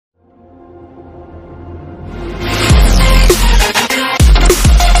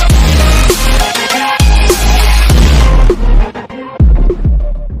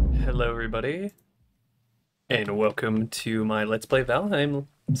and welcome to my Let's Play Valheim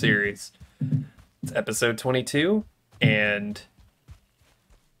series. It's episode 22, and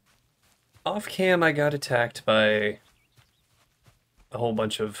off cam I got attacked by a whole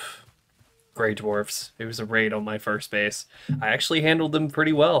bunch of gray dwarfs. It was a raid on my first base. I actually handled them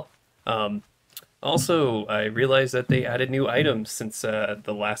pretty well. Um, Also, I realized that they added new items since the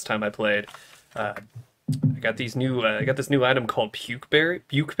last time I played. Uh, I got this new item called Puke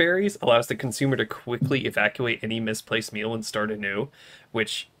berries. Allows the consumer to quickly evacuate any misplaced meal and start anew,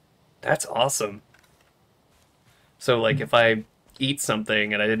 which that's awesome. So like if I eat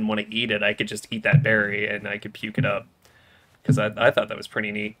something and I didn't want to eat it, I could just eat that berry and I could puke it up. Because I thought that was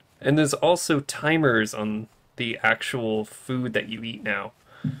pretty neat. And there's also timers on the actual food that you eat now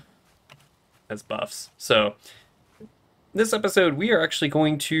as buffs. So this episode, we are actually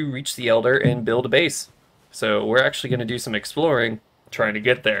going to reach the Elder and build a base. So we're actually going to do some exploring, trying to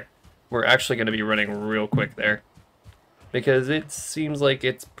get there. We're actually going to be running real quick there, because it seems like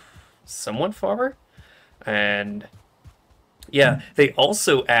it's somewhat far. And yeah, they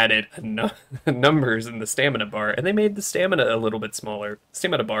also added numbers in the stamina bar, and they made the stamina a little bit smaller.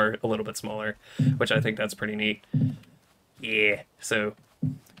 Stamina bar a little bit smaller, which I think that's pretty neat. Yeah, so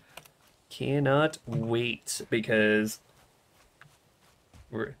cannot wait, because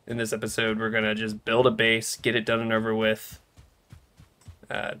in this episode, we're gonna just build a base, get it done and over with.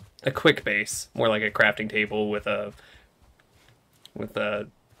 A quick base, more like a crafting table with a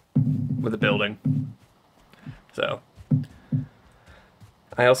building. So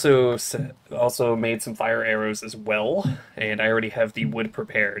I also made some fire arrows as well, and I already have the wood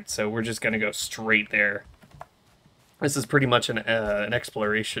prepared. So we're just gonna go straight there. This is pretty much an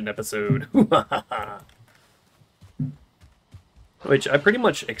exploration episode. Which I pretty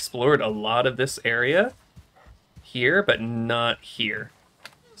much explored a lot of this area here, but not here.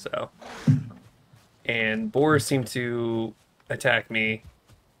 So, and boars seem to attack me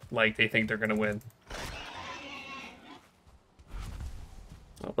like they think they're gonna win.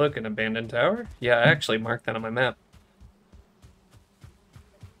 Oh, look, an abandoned tower? Yeah, I actually marked that on my map.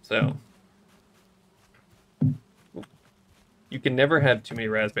 So, you can never have too many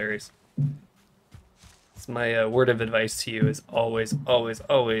raspberries. It's my word of advice to you is always, always,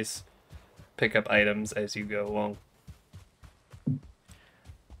 always pick up items as you go along.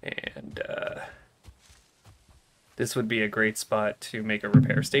 And this would be a great spot to make a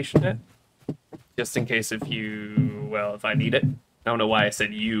repair station at. Just in case if I need it. I don't know why I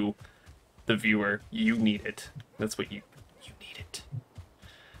said you, the viewer, you need it. That's what you need it.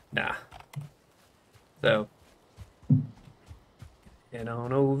 Nah. So, head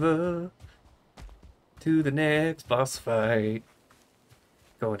on over to the next boss fight.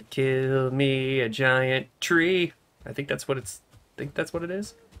 Going to kill me a giant tree. I think that's what it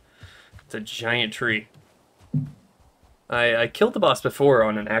is. It's a giant tree. I killed the boss before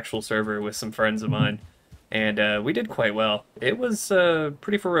on an actual server with some friends of mine, and we did quite well. It was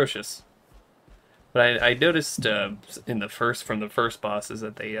pretty ferocious. But I noticed from the first bosses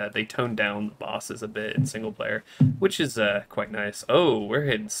that they toned down the bosses a bit in single player, which is quite nice. Oh, we're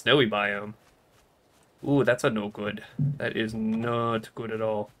hitting snowy biome. Ooh, that's a no good. That is not good at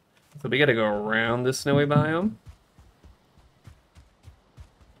all. So we gotta go around the snowy biome.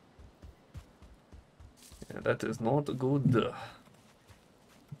 Yeah, that is not good.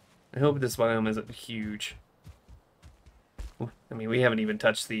 I hope this biome isn't huge. I mean, we haven't even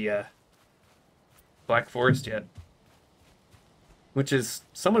touched the Black Forest yet, which is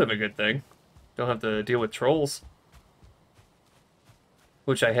somewhat of a good thing. Don't have to deal with trolls,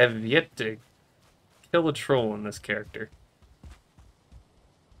 which I have yet to kill a troll in this character.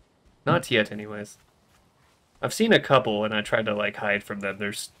 Not yet, anyways. I've seen a couple, and I tried to, like, hide from them.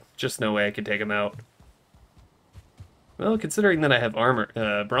 There's just no way I could take them out. Well, considering that I have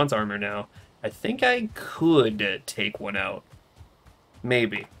bronze armor now, I think I could take one out.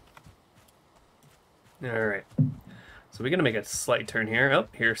 Maybe. Alright. So we're going to make a slight turn here. Oh,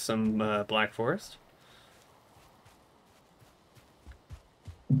 here's some Black Forest.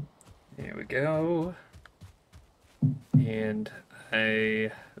 There we go. And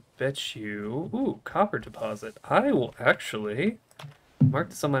I bet you... Ooh, copper deposit. I will actually mark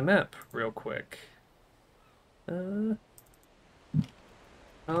this on my map real quick.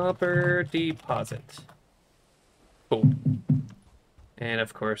 Copper deposit. Cool. And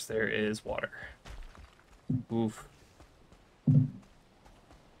of course there is water. Oof.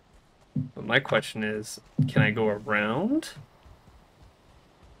 But my question is, can I go around?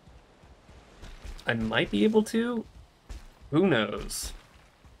 I might be able to. Who knows?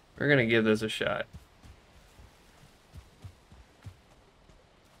 We're gonna give this a shot.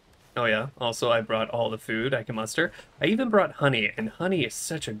 Oh yeah, also I brought all the food I can muster. I even brought honey, and honey is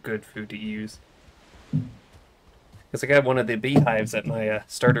such a good food to use. Because I got one of the beehives at my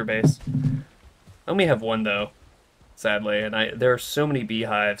starter base. I only have one though, sadly, and there are so many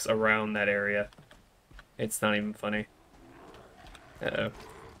beehives around that area. It's not even funny. Uh-oh.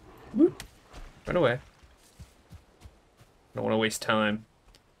 Whoop. Run away. I don't want to waste time.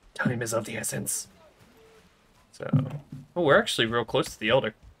 Time is of the essence. So, oh, we're actually real close to the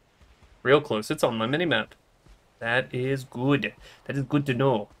Elder. Real close. It's on my mini-map. That is good. That is good to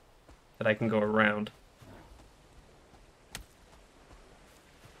know that I can go around.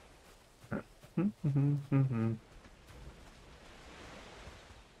 Da,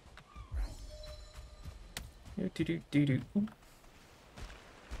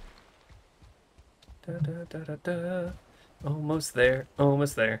 da, da, da, da. Almost there.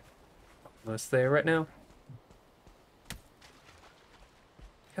 Almost there. Almost there right now.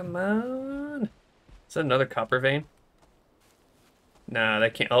 Come on. Is that another copper vein? Nah,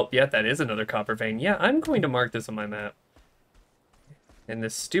 that can't. Oh, yeah, that is another copper vein. Yeah, I'm going to mark this on my map. And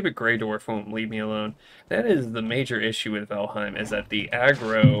this stupid gray dwarf won't leave me alone. That is the major issue with Valheim, is that the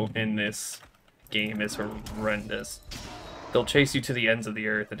aggro in this game is horrendous. They'll chase you to the ends of the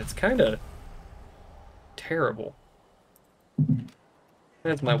earth, and it's kind of terrible.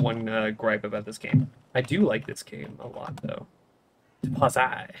 That's my one gripe about this game. I do like this game a lot, though. Pause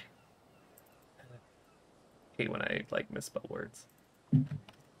I hate when I like misspell words.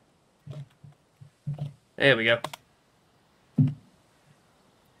 There we go.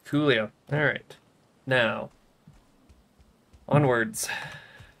 Coolio. Alright. Now, onwards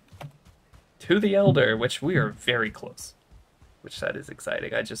to the Elder, which we are very close. Which that is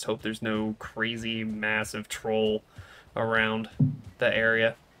exciting. I just hope there's no crazy, massive troll around the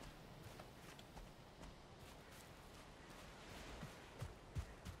area.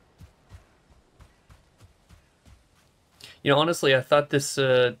 You know, honestly, I thought this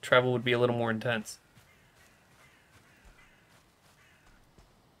travel would be a little more intense.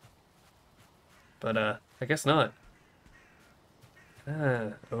 But, I guess not.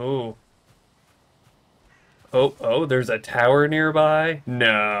 Oh. Oh, there's a tower nearby?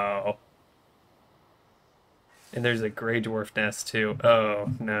 No. And there's a gray dwarf nest, too. Oh,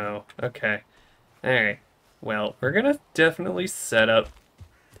 no. Okay. Alright. Well, we're gonna definitely set up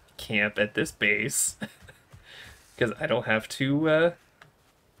camp at this base. Because I don't have to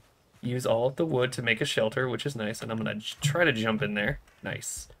use all of the wood to make a shelter, which is nice. And I'm gonna try to jump in there.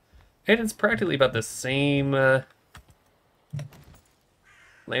 Nice. And it's practically about the same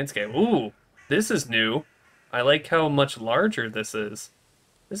landscape. Ooh, this is new. I like how much larger this is.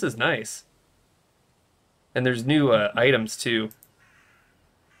 This is nice. And there's new items too.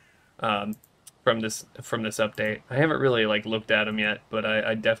 From this update. I haven't really like looked at them yet, but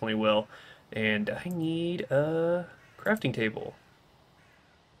I definitely will. And I need a crafting table.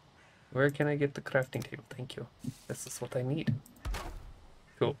 Where can I get the crafting table? Thank you. This is what I need.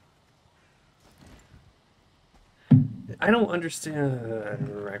 Cool. I don't understand.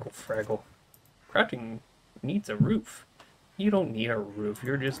 Raggle fraggle. Crafting needs a roof. You don't need a roof.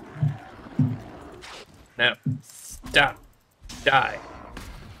 You're just... No. Stop. Die.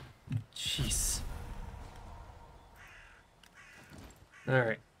 Jeez.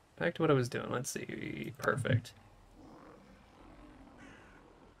 Alright. Back to what I was doing. Let's see. Perfect.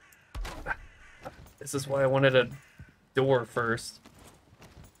 This is why I wanted a door first.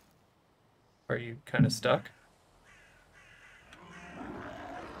 Are you kind of stuck?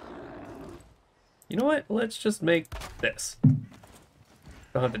 You know what? Let's just make this.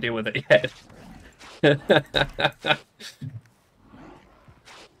 Don't have to deal with it yet. Don't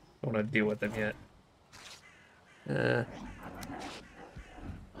want to deal with them yet.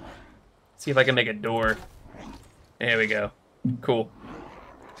 See if I can make a door. There we go. Cool.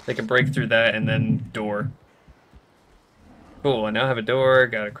 They can break through that and then door. Cool, I now have a door,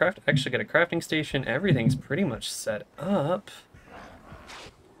 got a actually got a crafting station. Everything's pretty much set up.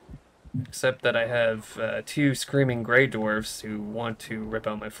 Except that I have two screaming gray dwarves who want to rip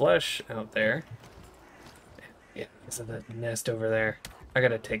out my flesh out there. Yeah, because of the nest over there. I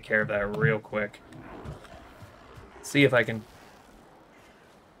gotta take care of that real quick. See if I can...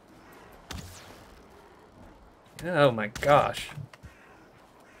 Oh my gosh.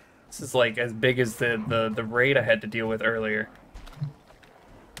 This is like as big as the raid I had to deal with earlier.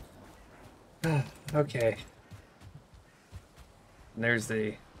 Okay. And there's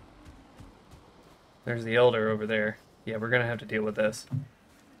the Elder over there. Yeah, we're gonna have to deal with this.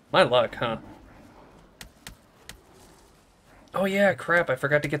 My luck, huh? Oh yeah, crap, I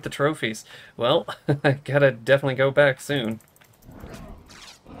forgot to get the trophies. Well, I gotta definitely go back soon.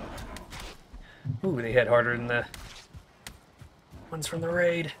 Ooh, they hit harder than the ones from the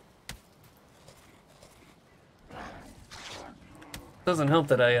raid. Doesn't help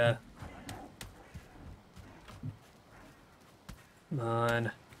that I, Come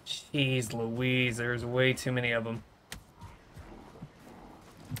on. Jeez Louise, there's way too many of them.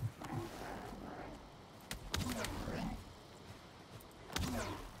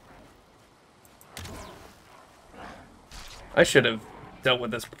 I should have dealt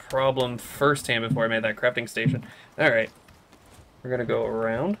with this problem firsthand before I made that crafting station. Alright. We're gonna go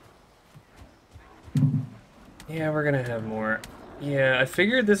around. Yeah, we're gonna have more. Yeah, I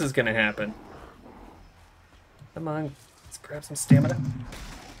figured this is gonna happen. Come on, let's grab some stamina.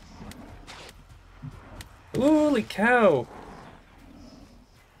 Holy cow!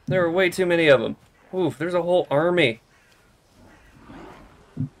 There are way too many of them. Oof, there's a whole army.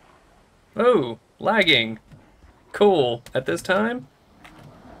 Oh, lagging. Cool. At this time?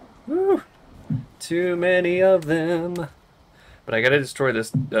 Woo! Too many of them. But I gotta destroy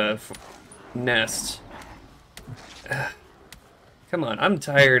this nest. Come on, I'm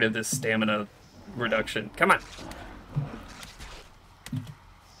tired of this stamina reduction. Come on.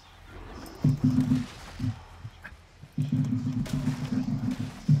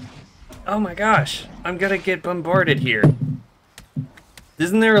 Oh my gosh, I'm gonna get bombarded here.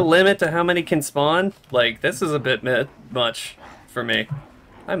 Isn't there a limit to how many can spawn? Like, this is a bit much for me.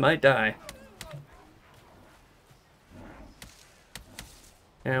 I might die.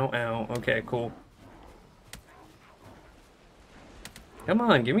 Ow, ow. Okay, cool. Come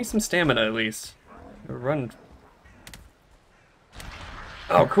on, give me some stamina at least. Run.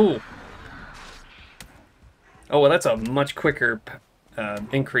 Oh, cool. Oh, well, that's a much quicker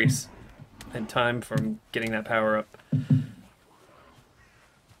increase in time from getting that power up.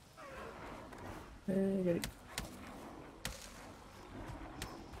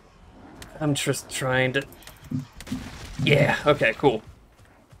 I'm just trying to... Yeah, okay, cool.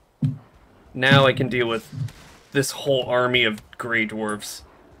 Now I can deal with this whole army of Grey Dwarves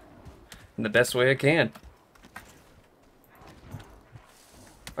in the best way I can.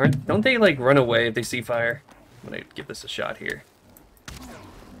 Don't they, like, run away if they see fire? I'm gonna give this a shot here.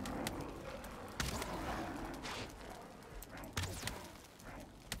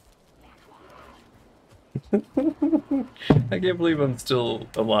 I can't believe I'm still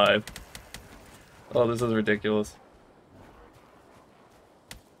alive. Oh, this is ridiculous.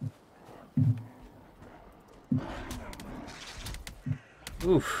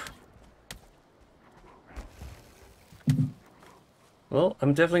 Oof. Well,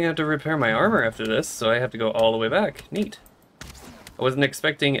 I'm definitely gonna have to repair my armor after this, so I have to go all the way back. Neat. I wasn't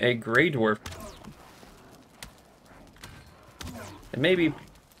expecting a Grey Dwarf. And maybe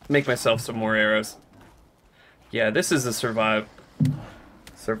make myself some more arrows. Yeah, this is a survive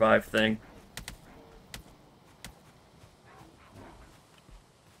thing.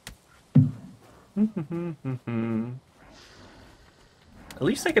 At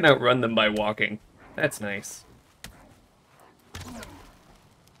least I can outrun them by walking. That's nice.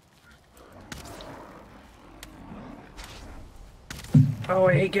 Oh,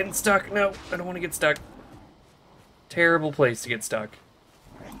 I hate getting stuck. No, I don't want to get stuck. Terrible place to get stuck.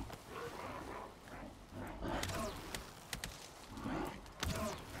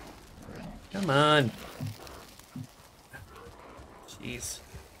 Come on. Jeez.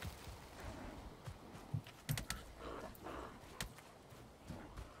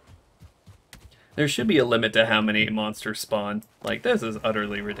 There should be a limit to how many monsters spawn. Like, this is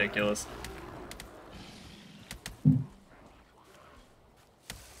utterly ridiculous.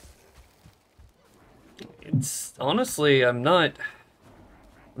 It's honestly, I'm not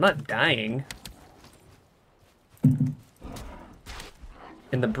dying.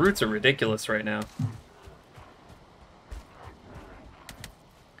 And the brutes are ridiculous right now.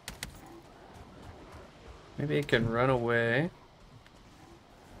 Maybe it can run away.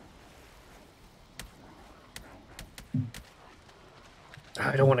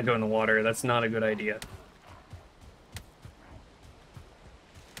 I don't want to go in the water. That's not a good idea.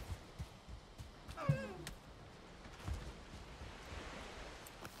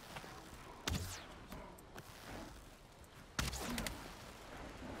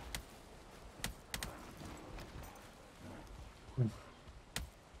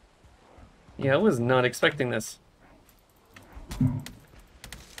 Yeah, I was not expecting this.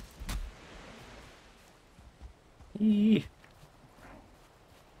 Eee.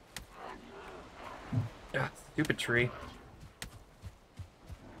 Ah, stupid tree.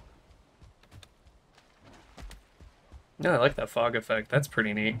 No, I like that fog effect. That's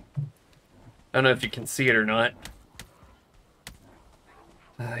pretty neat. I don't know if you can see it or not.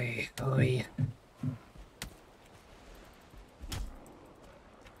 Oy, oy.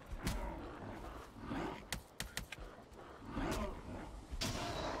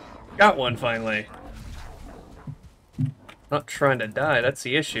 Got one finally. Not trying to die, that's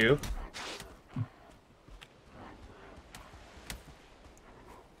the issue.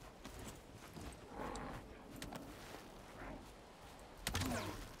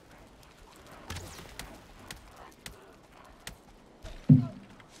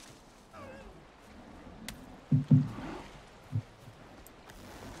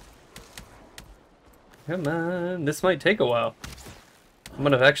 Come on, this might take a while. I'm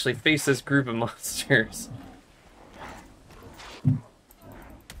gonna actually face this group of monsters. Oh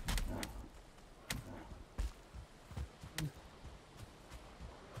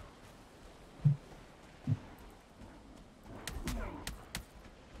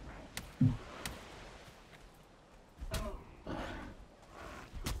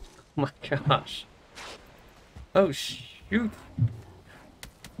my gosh. Oh shoot.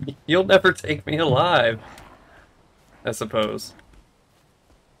 You'll never take me alive, I suppose.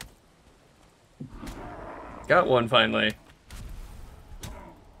 Got one finally.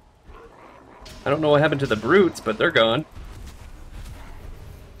 I don't know what happened to the brutes, but they're gone.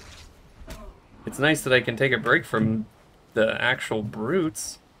 It's nice that I can take a break from the actual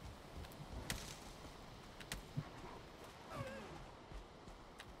brutes.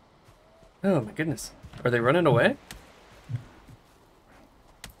 Oh my goodness. Are they running away?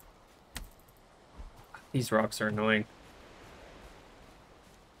 These rocks are annoying.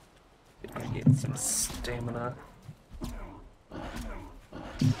 Get some stamina.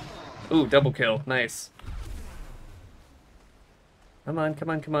 Ooh, double kill. Nice. Come on, come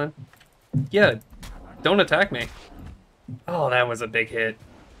on, come on. Yeah, don't attack me. Oh, that was a big hit.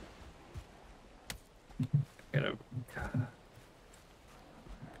 Gotta...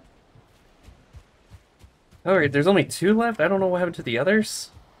 Alright, there's only 2 left. I don't know what happened to the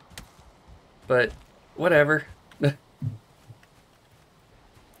others. But, whatever.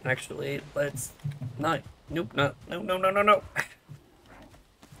 Actually, let's not. Nope, not. No, no, no, no, no.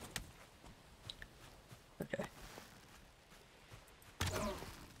 Okay.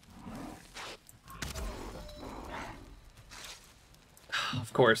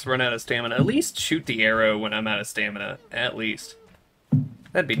 Of course, run out of stamina. At least shoot the arrow when I'm out of stamina. At least.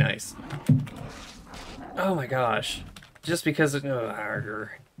 That'd be nice. Oh my gosh. Just because it,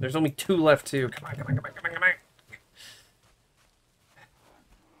 there's only 2 left too. Come on, come on, come on, come on, come on.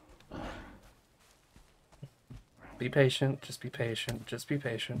 Be patient, just be patient, just be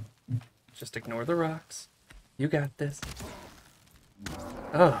patient. Just ignore the rocks. You got this.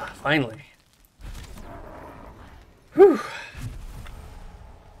 Oh, finally. Whew.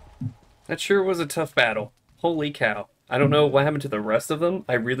 That sure was a tough battle. Holy cow. I don't know what happened to the rest of them.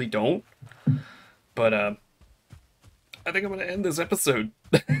 I really don't. But, I think I'm gonna end this episode.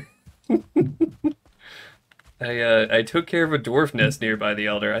 I took care of a dwarf nest nearby the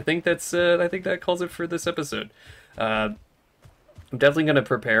Elder. I think that's, I think that calls it for this episode. I'm definitely gonna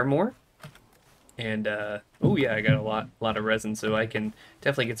prepare more. And, oh yeah, I got a lot of resin, so I can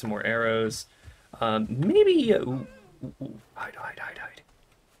definitely get some more arrows. Maybe, hide.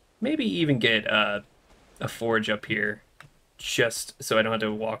 Maybe even get, a forge up here, just so I don't have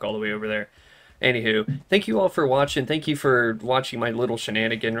to walk all the way over there. Anywho, thank you all for watching. Thank you for watching my little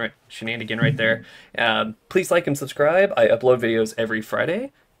shenanigan right there. Please like and subscribe. I upload videos every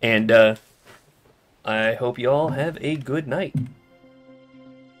Friday, and I hope you all have a good night.